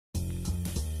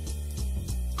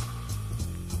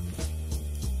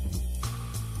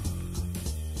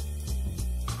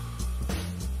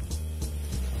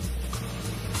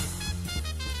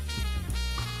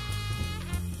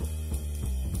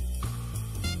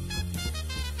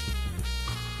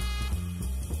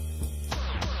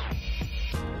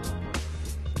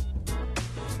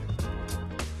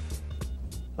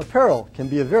Apparel can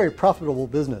be a very profitable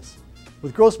business,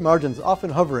 with gross margins often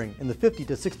hovering in the 50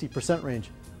 to 60% range,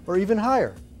 or even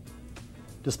higher.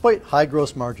 Despite high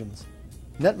gross margins,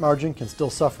 net margin can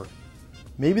still suffer.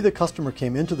 Maybe the customer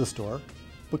came into the store,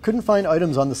 but couldn't find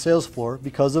items on the sales floor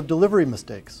because of delivery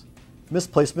mistakes,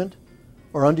 misplacement,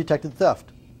 or undetected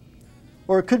theft.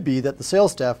 Or it could be that the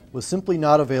sales staff was simply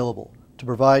not available to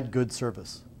provide good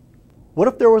service. What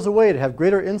if there was a way to have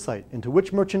greater insight into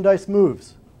which merchandise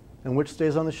moves and which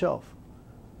stays on the shelf?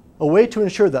 A way to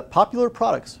ensure that popular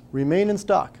products remain in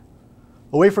stock.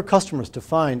 A way for customers to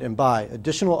find and buy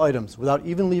additional items without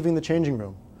even leaving the changing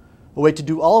room. A way to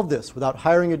do all of this without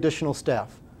hiring additional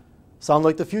staff. Sound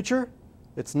like the future?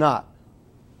 It's not.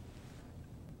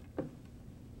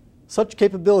 Such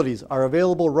capabilities are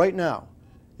available right now,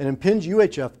 and Impinj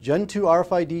UHF Gen 2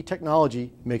 RFID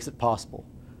technology makes it possible.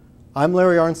 I'm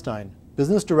Larry Arnstein,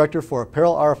 Business Director for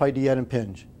Apparel RFID at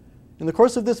Impinj. In the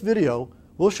course of this video,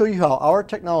 we'll show you how our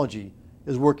technology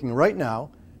is working right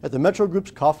now at the Metro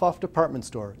Group's Kaufhof department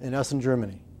store in Essen,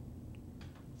 Germany.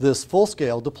 This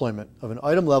full-scale deployment of an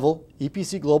item-level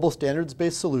EPC Global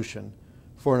standards-based solution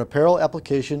for an apparel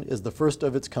application is the first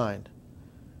of its kind.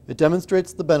 It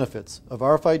demonstrates the benefits of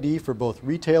RFID for both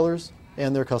retailers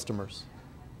and their customers.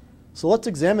 So let's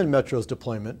examine Metro's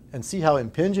deployment and see how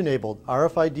Impinj-enabled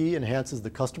RFID enhances the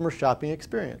customer shopping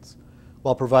experience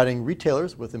while providing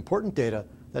retailers with important data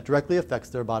that directly affects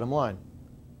their bottom line.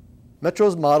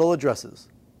 Metro's model addresses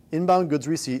inbound goods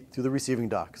receipt through the receiving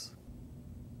docks,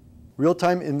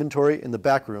 real-time inventory in the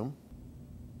back room,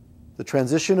 the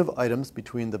transition of items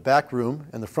between the back room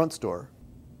and the front store,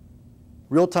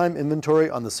 real-time inventory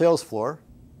on the sales floor,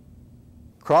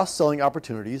 cross-selling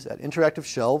opportunities at interactive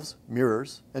shelves,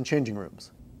 mirrors, and changing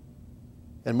rooms,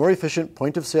 and more efficient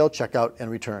point-of-sale checkout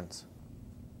and returns.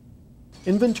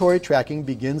 Inventory tracking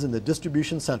begins in the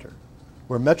distribution center,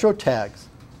 where Metro tags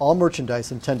all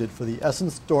merchandise intended for the Essen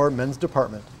store men's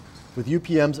department with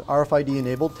UPM's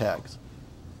RFID-enabled tags,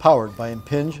 powered by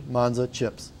Impinj Monza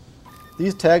chips.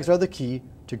 These tags are the key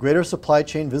to greater supply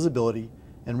chain visibility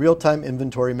and real-time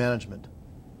inventory management.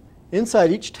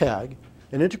 Inside each tag,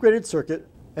 an integrated circuit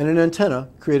and an antenna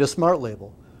create a smart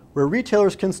label, where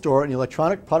retailers can store an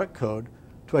electronic product code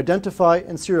to identify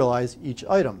and serialize each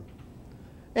item.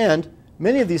 And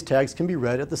many of these tags can be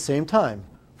read at the same time,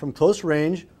 from close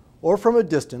range or from a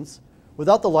distance,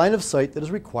 without the line of sight that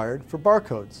is required for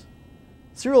barcodes.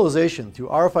 Serialization through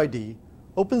RFID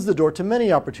opens the door to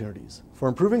many opportunities for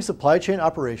improving supply chain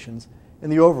operations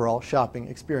and the overall shopping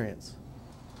experience.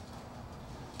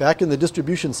 Back in the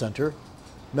distribution center,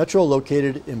 Metro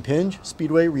located Impinj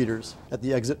Speedway readers at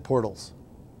the exit portals.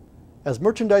 As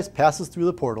merchandise passes through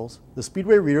the portals, the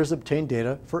Speedway readers obtain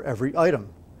data for every item.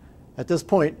 At this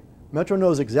point, Metro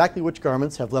knows exactly which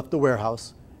garments have left the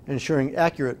warehouse, ensuring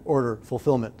accurate order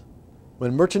fulfillment.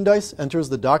 When merchandise enters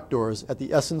the dock doors at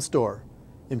the Essen store,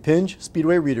 Impinj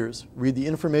Speedway readers read the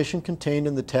information contained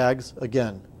in the tags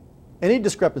again. Any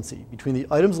discrepancy between the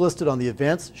items listed on the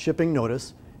advance shipping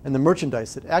notice and the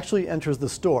merchandise that actually enters the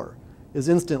store is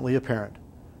instantly apparent,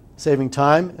 saving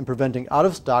time and preventing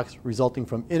out-of-stocks resulting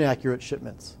from inaccurate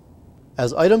shipments.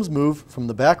 As items move from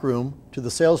the back room to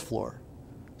the sales floor,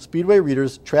 Speedway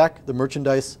readers track the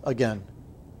merchandise again.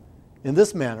 In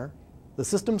this manner, the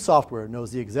system software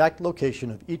knows the exact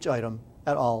location of each item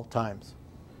at all times.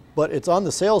 But it's on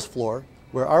the sales floor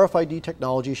where RFID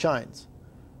technology shines,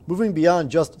 moving beyond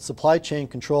just supply chain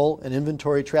control and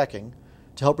inventory tracking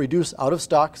to help reduce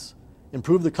out-of-stocks,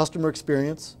 improve the customer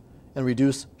experience, and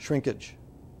reduce shrinkage.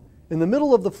 In the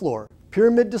middle of the floor,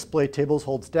 pyramid display tables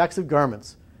hold stacks of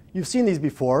garments. You've seen these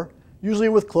before, usually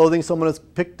with clothing someone has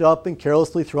picked up and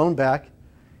carelessly thrown back.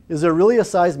 Is there really a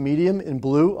size medium in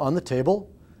blue on the table?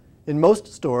 In most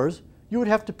stores, you would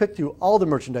have to pick through all the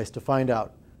merchandise to find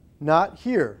out. Not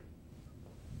here.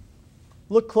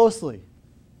 Look closely.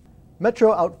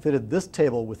 Metro outfitted this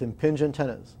table with Impinj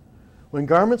antennas. When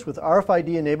garments with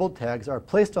RFID-enabled tags are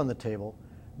placed on the table,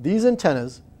 these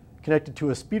antennas, connected to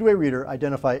a Speedway reader,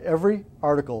 identify every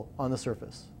article on the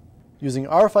surface. Using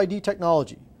RFID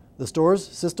technology, the store's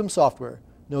system software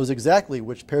knows exactly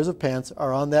which pairs of pants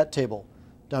are on that table,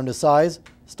 down to size,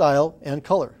 style, and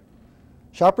color.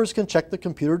 Shoppers can check the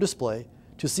computer display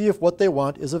to see if what they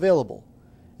want is available,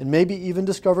 and maybe even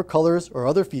discover colors or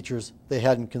other features they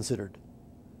hadn't considered.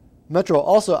 Metro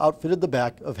also outfitted the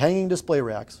back of hanging display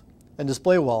racks and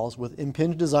display walls with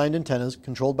Impinj-designed antennas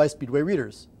controlled by Speedway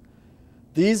readers.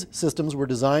 These systems were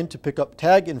designed to pick up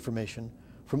tag information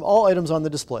from all items on the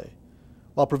display,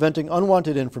 while preventing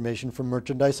unwanted information from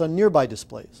merchandise on nearby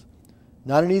displays.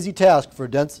 Not an easy task for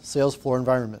a dense sales floor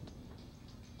environment.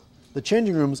 The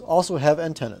changing rooms also have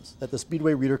antennas that the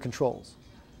Speedway reader controls.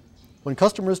 When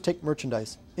customers take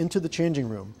merchandise into the changing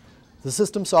room, the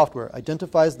system software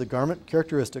identifies the garment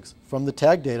characteristics from the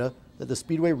tag data that the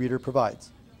Speedway reader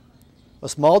provides. A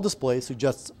small display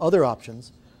suggests other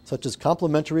options, such as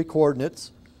complementary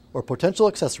coordinates or potential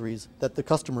accessories that the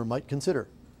customer might consider.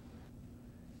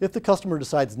 If the customer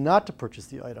decides not to purchase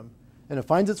the item and it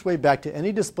finds its way back to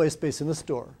any display space in the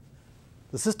store,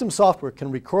 the system software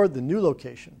can record the new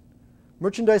location.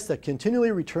 Merchandise that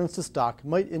continually returns to stock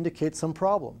might indicate some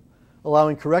problem,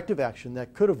 allowing corrective action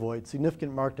that could avoid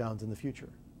significant markdowns in the future.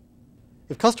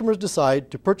 If customers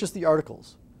decide to purchase the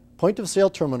articles, point-of-sale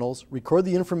terminals record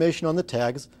the information on the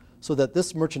tags so that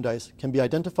this merchandise can be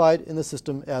identified in the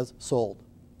system as sold.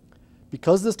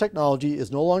 Because this technology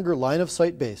is no longer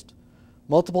line-of-sight based,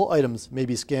 multiple items may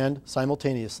be scanned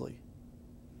simultaneously.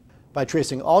 By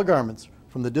tracing all garments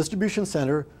from the distribution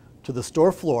center to the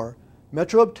store floor,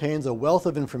 Metro obtains a wealth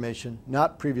of information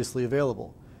not previously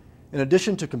available. In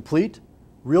addition to complete,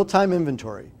 real-time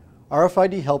inventory,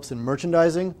 RFID helps in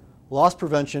merchandising, loss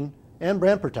prevention, and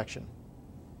brand protection.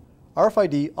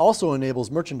 RFID also enables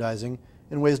merchandising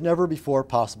in ways never before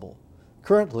possible.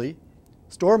 Currently,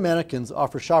 store mannequins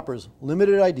offer shoppers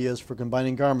limited ideas for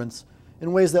combining garments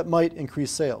in ways that might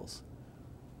increase sales.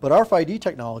 But RFID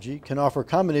technology can offer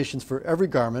combinations for every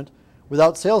garment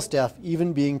without sales staff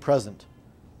even being present.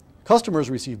 Customers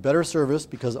receive better service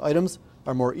because items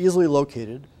are more easily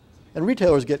located, and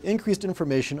retailers get increased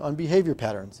information on behavior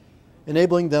patterns,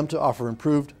 enabling them to offer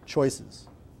improved choices.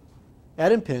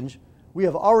 At Impinj, we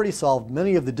have already solved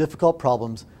many of the difficult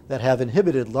problems that have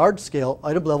inhibited large-scale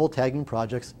item-level tagging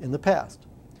projects in the past.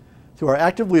 Through our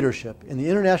active leadership in the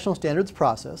international standards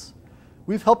process,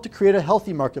 we've helped to create a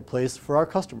healthy marketplace for our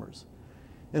customers.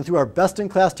 And through our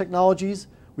best-in-class technologies,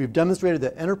 we've demonstrated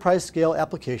that enterprise-scale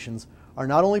applications are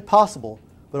not only possible,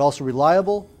 but also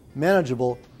reliable,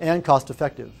 manageable, and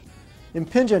cost-effective.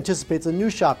 Impinj anticipates a new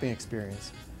shopping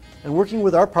experience, and working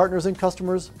with our partners and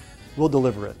customers, we'll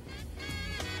deliver it.